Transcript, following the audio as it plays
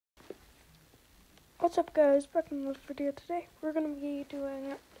What's up, guys? Back in this video today. We're gonna be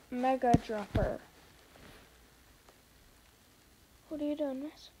doing Mega Dropper. What are you doing,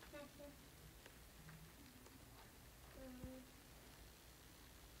 miss?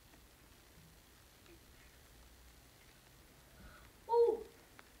 Oh,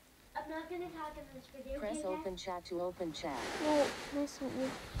 I'm not gonna talk in this video. Press open chat to open chat. No, nice to meet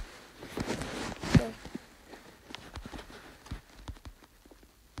you. Okay.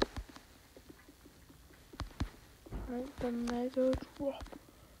 Alright, the Mega Drop.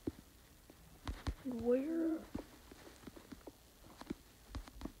 Where?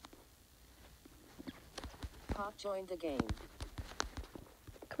 Pop joined the game.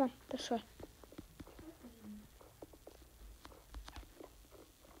 Come on, this way.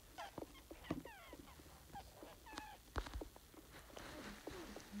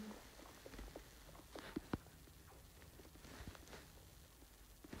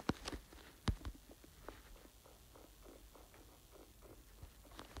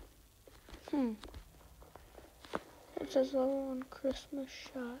 It says on Christmas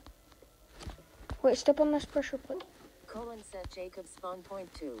shot. Wait, step on this pressure plate. Colon set Jacob spawn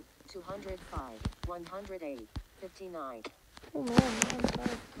point 2, 205, 108, 59. Oh man, I'm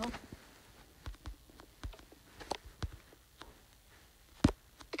sorry.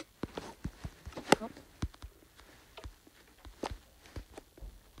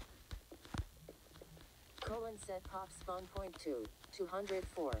 Colon set pop spawn point 2,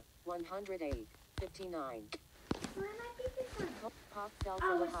 204, 108, 59. Pop fell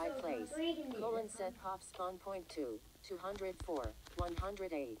from a high place. Colon set pop spawn point 2, 204,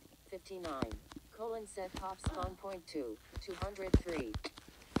 108, 59. Colon set pop spawn point 2, 203.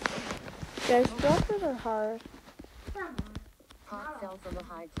 Guys, droppers are hard. Pop fell from a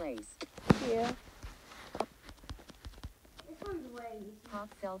high place. Yeah. This one's way easy. Pop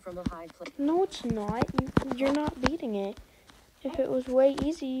fell from a high place. No, it's not. You're not beating it. If it was way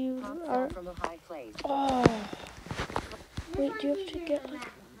easy, you Pop are. fell from a high place. Oh. Wait, do you have to get like...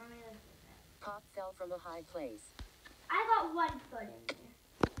 Pop fell from a high place. I got 1 foot in there.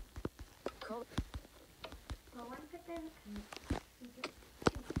 Col- Got 1 foot in.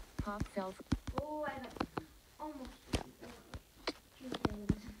 Pop fell from... Oh, I got almost 2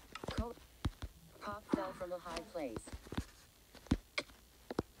 things. Pop fell from a high place.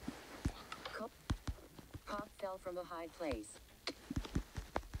 Pop fell from a high place.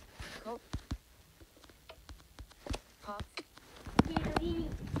 Pop.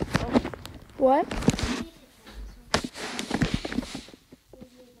 What?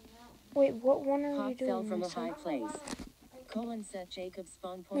 Wait, what one are you Pop doing? fell from a Mason? high place. Colon set Jacob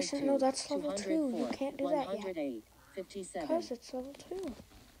spawn point Mason, 2, no, that's level 2. You 204, can't do that yet. 108, 57. Because it's level 2.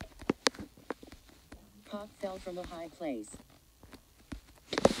 Pop fell from a high place.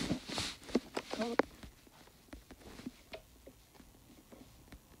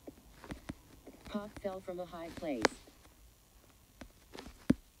 Pop fell from a high place.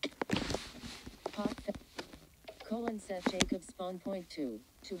 Colon set Jacob spawn point 2,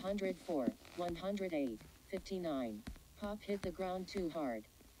 204, 108, 59. Pop hit the ground too hard.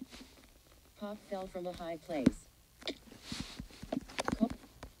 Pop fell from a high place.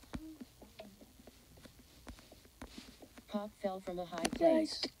 Pop fell from a high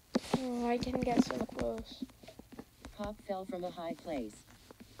place. Oh, I didn't get so close. Pop fell from a high place.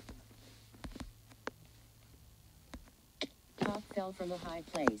 Pop fell from a high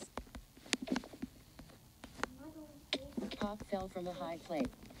place. Pop fell from a high place.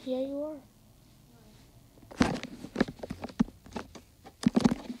 Yeah, you are.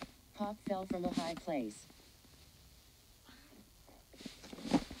 Pop fell from a high place.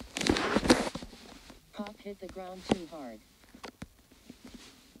 Pop hit the ground too hard.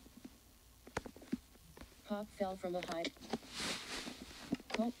 Pop fell from a high...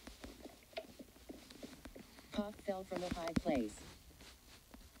 Pop fell from a high place.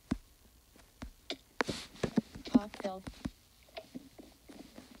 Pop fell...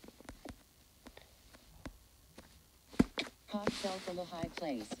 Pop fell from a high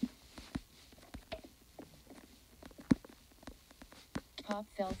place. Pop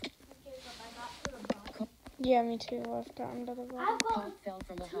fell... Yeah, me too. I've gotten to the bottom. Pop fell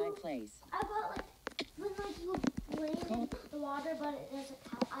from a high place. I got like, when like you land in the water, but it doesn't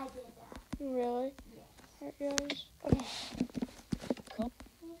count. I did that. Really? Yes. Alright, guys. Pop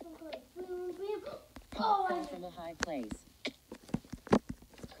fell from a high place.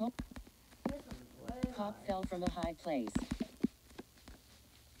 Pop fell from a high place.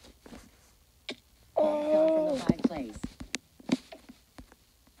 Pop fell from a high place.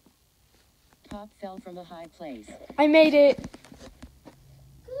 Pop fell from a high place. I made it.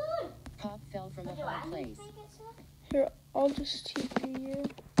 Good. Pop fell from from a Do high I need place. to make it so? Here, I'll just TP you.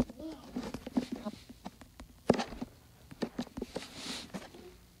 Yeah.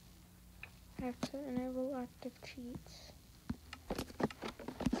 I have to enable active cheats.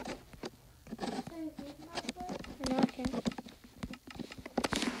 So you did my first? No, I can't.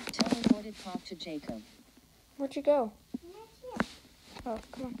 Teleported Pop to Jacob. Where'd you go? Next year. Oh,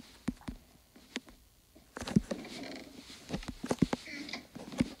 come on.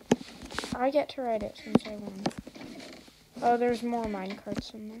 I get to write it since I won. Oh, there's more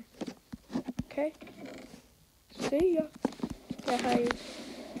minecarts in there. Okay. See ya. Yeah, hi.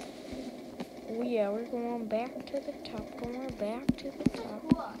 Oh yeah, we're going back to the top. Going back to the top.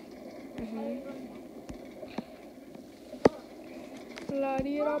 Cool.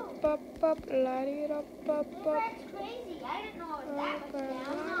 La-dee-da-pop-pop, la-dee-da-pop-pop. That's crazy. I didn't know it was that much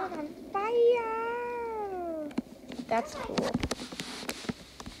down. On fire! That's cool.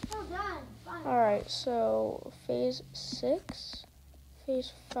 Well done. Fun. Alright, so phase 6,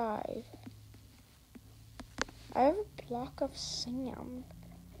 phase 5. I have a block of sand.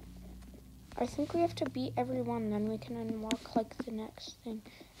 I think we have to beat every one, then we can unlock like the next thing.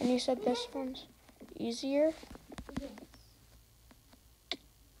 And you said this one's easier? Yes.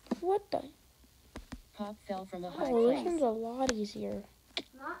 What the? Pop fell from a high Oh, this place. one's a lot easier.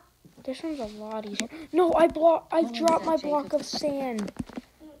 Not This one's a lot easier. No, I dropped my block of sand. that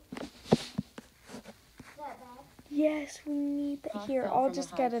bad. Yes, we need that. Pop Here, fell I'll from a just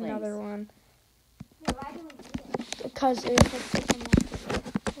high get place. another one. Yeah, why do we do that? Because it was like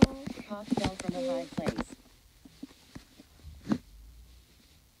Pop fell from a high place.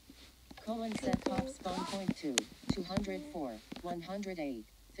 Colon set Pop spawn point 2, 204, 108,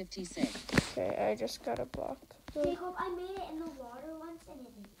 56. Okay, I just got a block. Jacob, I made it in the water once and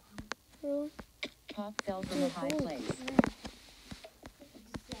it didn't count. Really? Pop fell from a high Holy place. crap.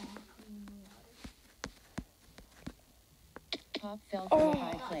 Exactly in the water. Pop fell from Oh. a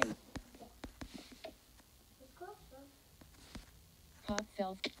high place. It's close though. Pop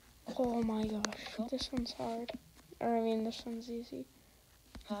fell. Oh my gosh, this one's hard. Or I mean, this one's easy.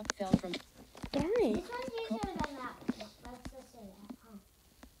 Pop fell from. Darn This it. one's easier than that one. Let's just say that, huh?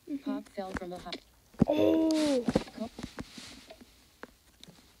 Pop fell from a high. Oh,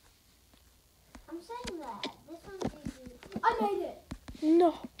 I'm saying that. This one's easy. I made it!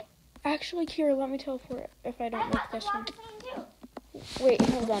 no. Actually, here, let me teleport if I I don't make got the this one. block thing too. Wait,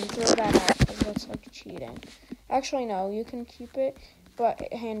 hold on. Throw that out because that's like cheating. Actually, no. You can keep it, but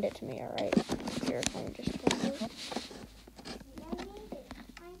hand it to me, alright? Here, let me just teleport. I made it.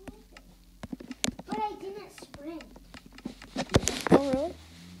 I made it. But I didn't sprint. Oh, really?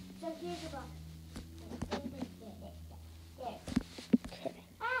 So here's the block. There. Okay.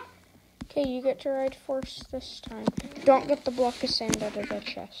 Ah! Okay, you get to ride first this time. Don't get the block of sand out of the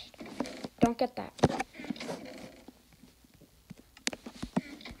chest. Don't get that.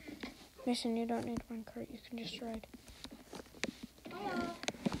 Mason, you don't need one cart. You can just ride. Hello.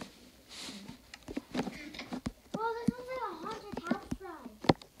 Well, this one's like a haunted house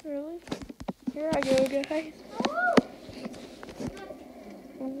ride. Really? Here I go, guys.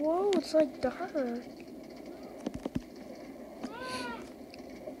 Woo! Whoa, it's like dark. Ah!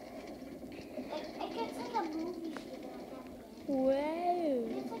 It gets like a movie theater at that point. Whoa.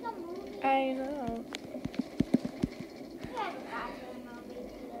 It's like a movie. I know. You haven't got to a movie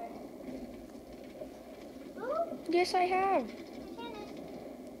theater. Ooh, Yes, I have. I finished.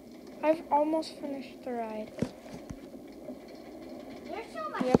 I've almost finished the ride. There's so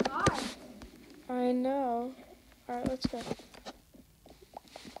much Yep. cars. I know. Alright, let's go.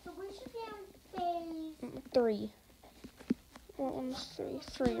 So we should be on phase. 3. What one's 3?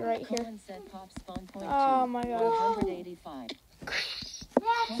 3 right here. Colon set Pop spawn point 2, Oh my gosh. 185.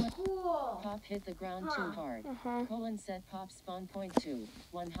 That's cool. Pop hit the ground Huh. too hard. Uh-huh. Colon set Pop spawn point 2,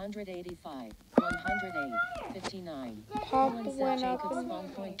 185, 108, 59. Pop Colon set went up Jacob and... spawn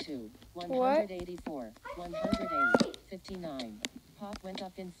point 2, 184, 108, 59. Pop went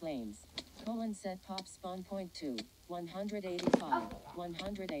up in flames. Colon set Pop spawn point 2, 185,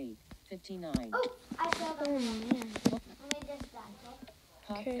 108, 59. Oh, I fell Oh, down. man. Let me just die, okay?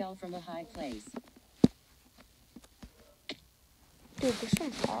 Pop Okay. fell from a high place. Dude, this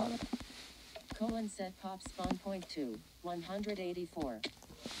one's hard. Colon set Pop spawn point 2, 184.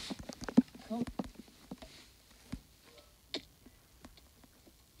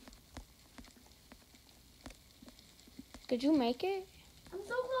 Did you make it? I'm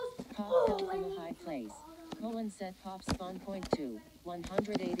so close. Pop Oh, fell I from a need high to place. fall. Colon set Pop spawn point 2,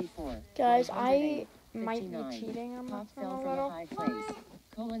 184. Guys, 108, I might be 59. cheating on my Pop phone fell a from a little. high place.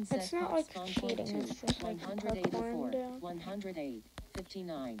 Colon set It's not Pop like spawn cheating, point 2, it's just like 184, parkouring down. 108,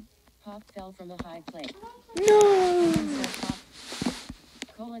 59. Pop fell from a high place. No!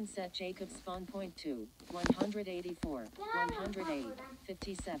 Colon set Jacob spawn point 2, 184, 108,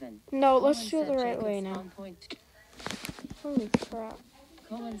 57. No, let's Colon do it the set right Jacob way now. spawn point Holy crap.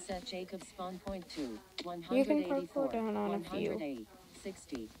 Colon set Jacob spawn point 2, You can 184, parkour down on a few. 108,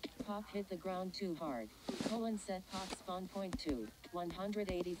 60. Pop hit the ground too hard. Colon set Pop spawn point 2,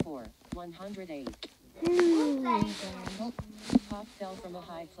 184, 108. Pop fell from a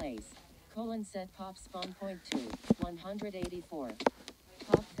high place. Colon set Pop spawn point 2, 184.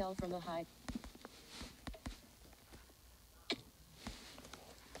 Pop fell from a high.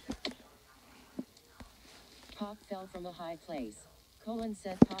 Pop fell from a high place. Colon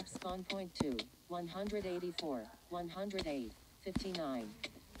set Pop spawn point 2, 184, 108, 59.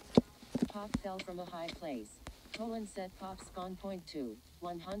 Pop fell from a high place. Colon set Pop spawn point 2,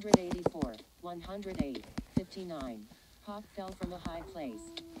 184, 108, 59. Pop fell from a high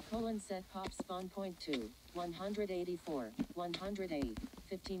place. Colon set Pop spawn point 2, 184, 108,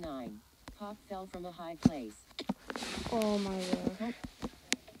 59. Pop fell from a high place. Oh my god.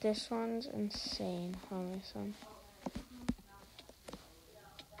 This one's insane. Hold me some.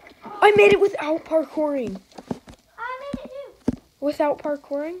 I made it without parkouring. I made it too. Without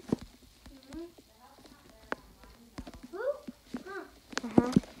parkouring?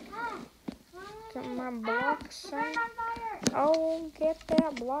 Uh-huh. Get my block of sand. Oh, get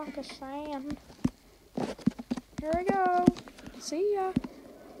that block of sand. Here we go. See ya.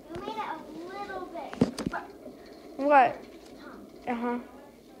 You made it a little bit. What? Uh-huh.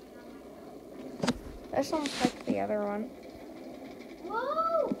 This one's like the other one.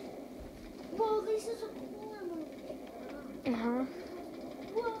 Whoa! Whoa, this is a cool one. Uh-huh.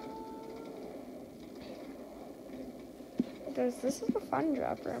 Whoa! This is a fun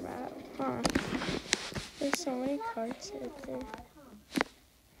dropper map, huh? There's so many cards right there.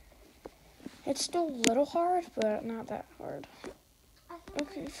 It's still a little hard, but not that hard.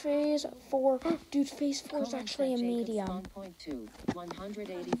 Okay, phase 4. Dude, phase 4 is actually a medium. Spawn point 2,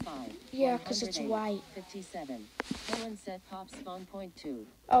 185. Yeah, because it's white. 57. Colon set Pop spawn point 2.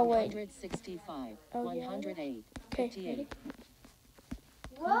 Oh, wait. 165. Oh, yeah. 108. Okay, 58.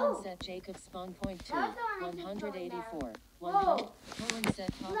 Whoa! Colon set Jacob spawn point 2. That's the one I keep going 184. Whoa! Colon set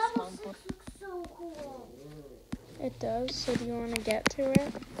Pop Level spawn 6 point. looks so cool. It does, so do you want to get to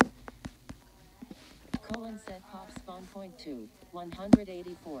it? Colon set Pop spawn point 2.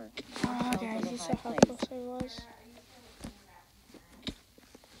 184. Oh, guys, you saw how close I was.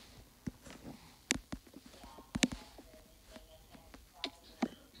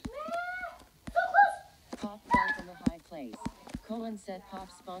 Pop fell from a high place. Colon set Pop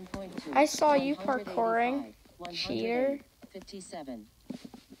spawn point 2. I saw you 185, parkouring, 108, cheater. 57.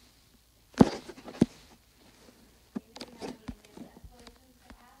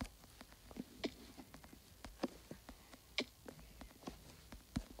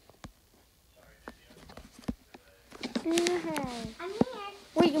 No. I'm here.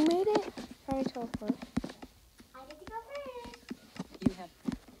 Wait, you made it? How do we teleport? I get to go first. You have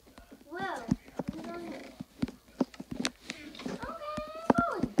Whoa. I'm going in. Okay,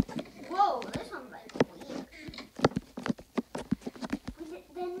 I'm going. Whoa, this one's like weird.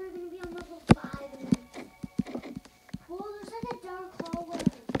 Then we're going to be on level 5. And then... Whoa, there's like a dark hallway.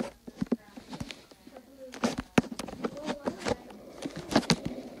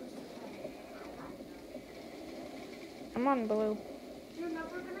 I'm on blue. You're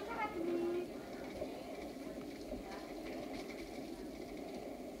never going to get me.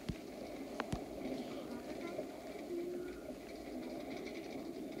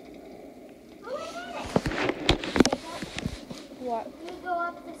 Oh, we made it. What? We go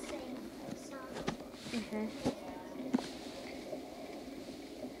up the same place, huh? Mm-hmm.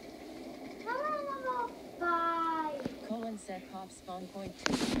 Now we're on level 5. colon set Pop spawn point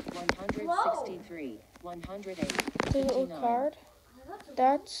 2. 163. 108. The little 59. card?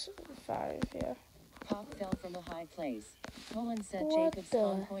 That's 5, yeah. Pop fell from a high place. Colon set What Jacob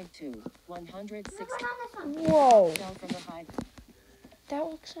spawn the- point 2. 160. Never on this one. Whoa. Fell from a high. That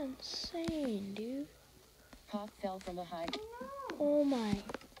looks insane, dude. Pop fell from a high. Oh my.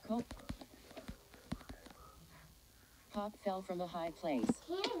 Co- Pop fell from a high place.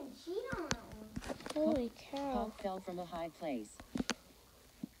 Can't even cheat on that one. Holy cow. Pop fell from a high place.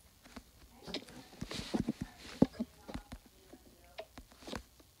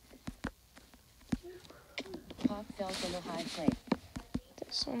 Pop fell from a high place.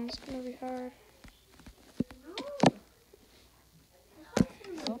 This one's gonna be hard.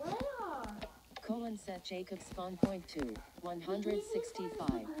 Colon set Jacob spawn point 2.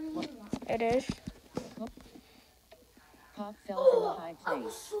 165. It is. Pop Pop fell from a high I was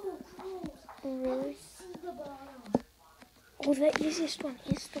place. so close. I Really? could see the bottom. Oh, the easiest one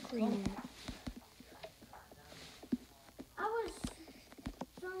is the green one.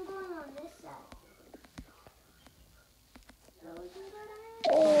 So I'm going on this side. Pop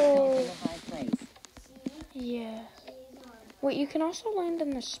fell from a high place. See? Yeah. Wait, you can also land in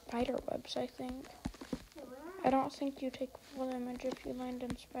the spider webs, I think. I don't think you take full damage if you land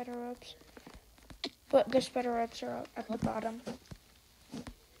in spider webs. But the spider webs are at the bottom.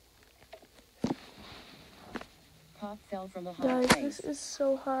 Pop fell from a high Guys, place. this is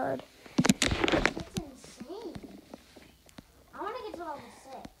so hard. It's insane. I want to get to level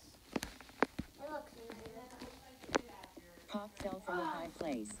 6. It looks easy. Pop fell from a high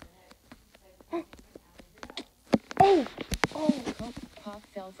place. Oh! Oh! Pop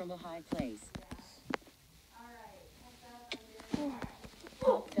fell from a high place. Oh.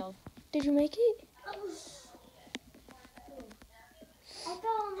 Pop fell. Did you make it? I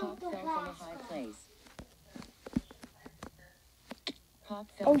fell on Pop the fell from a last high one. place. Pop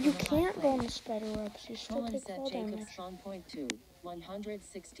Oh, fell you from a high can't go in place. the spider webs. You still Colon take set fall Jacob damage. spawn point 2,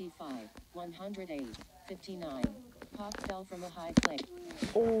 165, 108, 59. Pop fell from a high place.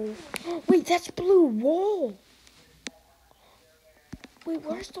 Oh. Wait, that's blue wool. Wait,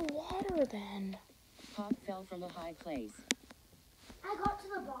 where's the water then? Pop fell from a high place. I got to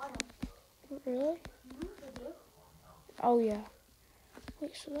the bottom. Really? Did you? Oh, yeah.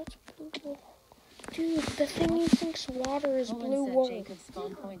 Wait, so that's blue wool. Dude, the thingy thinks water is blue Colon set wool. Jacob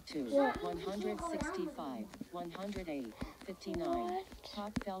spawn point 2, What? 165, 108, 59. What?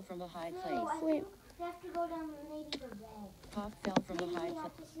 Pop fell from a high No, place. I Wait. think you have to go down maybe the red. Pop fell from Maybe a high we place.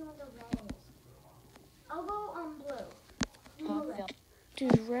 have to see what the red is. I'll go on blue. Pop Blue. fell.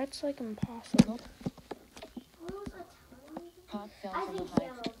 Dude, red's like impossible. Blue's a tiny. Pop fell I from a think high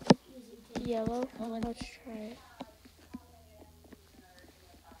yellow's place. easy too. Yellow? Colon. Let's try it.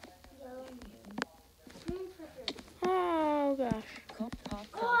 Yellow and green. Green's for sure. Oh, gosh. Pop fell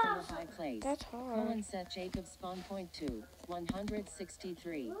from a high place. That's hard. Colon set Jacob spawn point 2,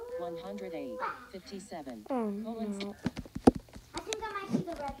 163, 108, 57. Oh, Colon no. I think I might see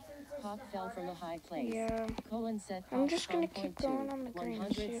the red since it's Pop the fell from a hardest. high place. Yeah. Colon set I'm Pop just spawn gonna point keep going 2, on the green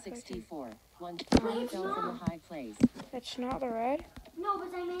and see if I can- 164. Pop Wait, fell from a no. high place. That's not the red? No, but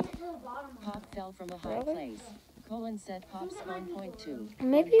I made it to the bottom. Pop fell from a high Really? place. Colon set Pop spawn point 2.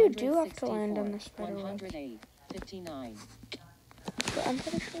 Maybe you do have to land in the spider webs. 108, 59. But I'm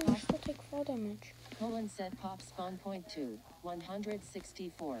pretty sure you still take fall damage. Colon set Pop spawn point 2,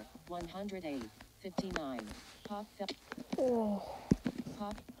 164, 108, 59. Pop fell. Oh.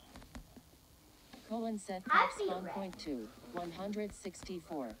 Pop. Colon set I Pop see spawn red. point 2,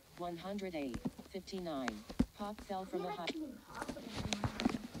 164, 108, 59. Pop fell from a high.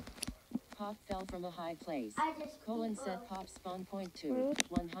 Pop fell from a high place. I just Colon set Pop spawn point 2, Really?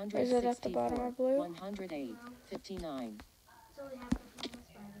 164, Is it at the bottom of blue? 108, 59. So we have to find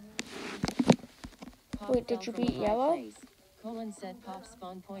the spider. Pop Wait, did fell you from a beat high yellow? place. Colon set Pop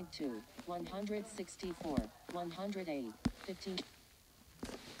spawn point 2, 164, 108, 15.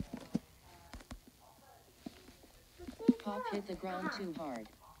 Pop hit the ground too hard.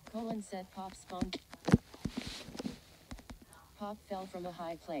 Colon set Pop spawn. Pop fell from a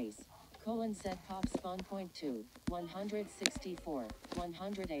high place. Colon set Pop spawn point 2, 164,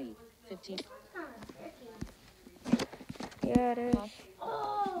 108, 15. Yeah, it is. Pop.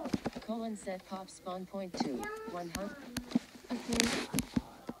 Oh! Colon set Pop spawn point 2, 100. Mhm.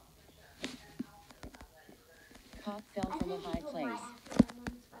 Pop fell from a high place.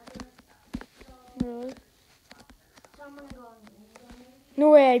 Really? So I'm gonna go on green. No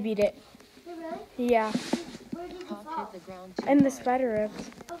way I beat it. Hey, really? Yeah. Where did you Pop fall? hit the ground too And the hard. spider webs.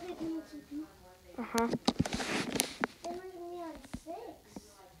 Okay, can you keep me? Uh-huh. Then we're gonna be on 6.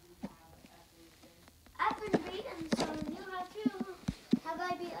 I've been beaten, so you have 2. Have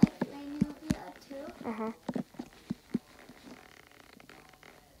I beat Rainy will be at 2? Uh-huh.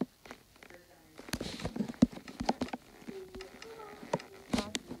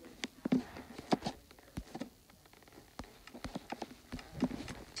 Pop.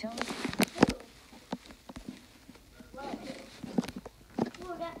 Tell us.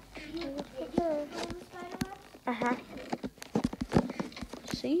 Whoa, that, did you go on the spider web? Uh-huh.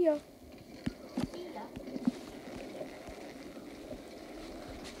 See ya. See ya.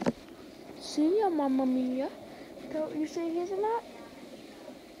 See ya, Mamma Mia. Don't you say he's not?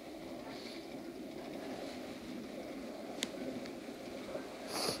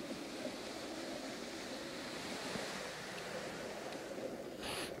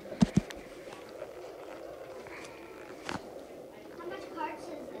 How much cards is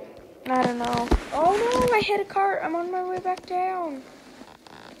there? I don't know. Oh no, I hit a cart. I'm on my way back down.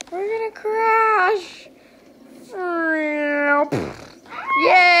 We're gonna crash.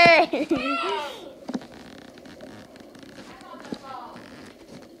 Yay!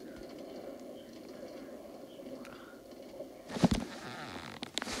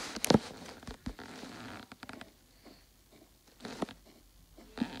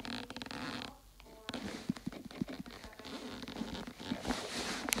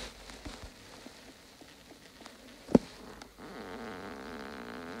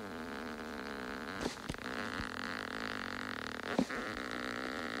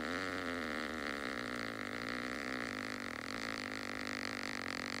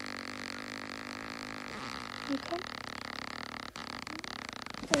 You come?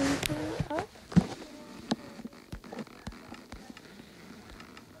 Are you coming up?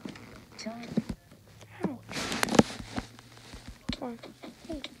 Ouch. Come on.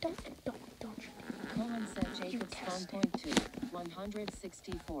 Hey, don't. Colin said Jacob's spawn point 2,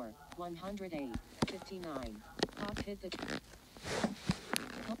 164, 108, 59. Pop hit the...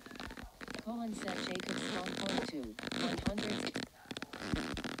 Colin said Jacob's spawn point 2, 100...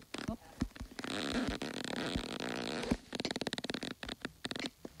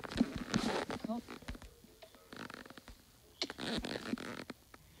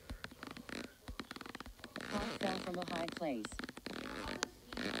 Pop fell from a high place.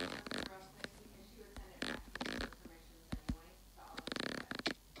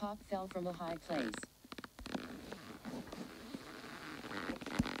 Pop fell from a high place.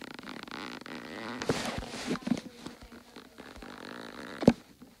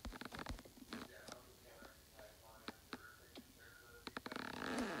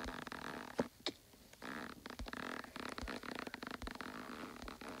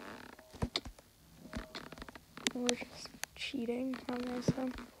 We're just cheating on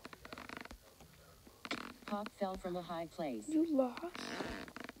myself. Pop fell from a high place. You lost?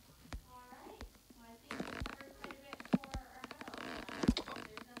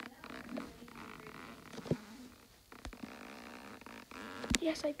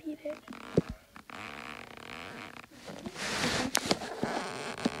 Yes, I beat it.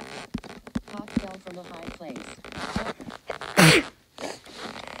 Pop fell from a high place.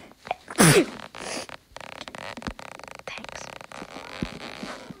 Thanks.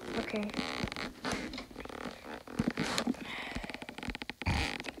 Okay.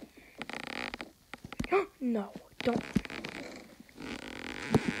 No, don't.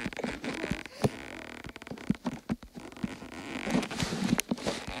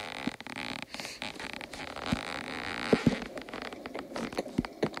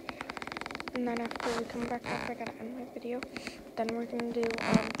 And then after we come back up, I gotta end my video. Then we're gonna do,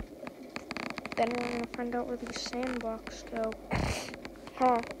 then we're gonna find out where these sandblocks go.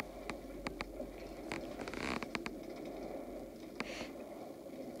 Huh.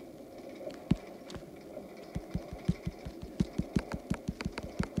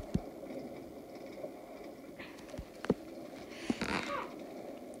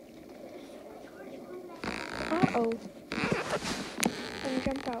 Uh-oh. And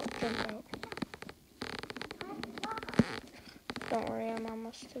jump out. Don't worry, I'm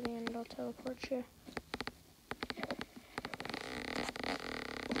almost to the end. I'll teleport you.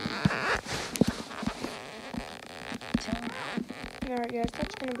 Alright guys,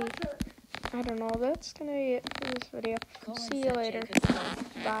 that's gonna be, I don't know, that's gonna be it for this video. See you later.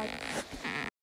 Bye.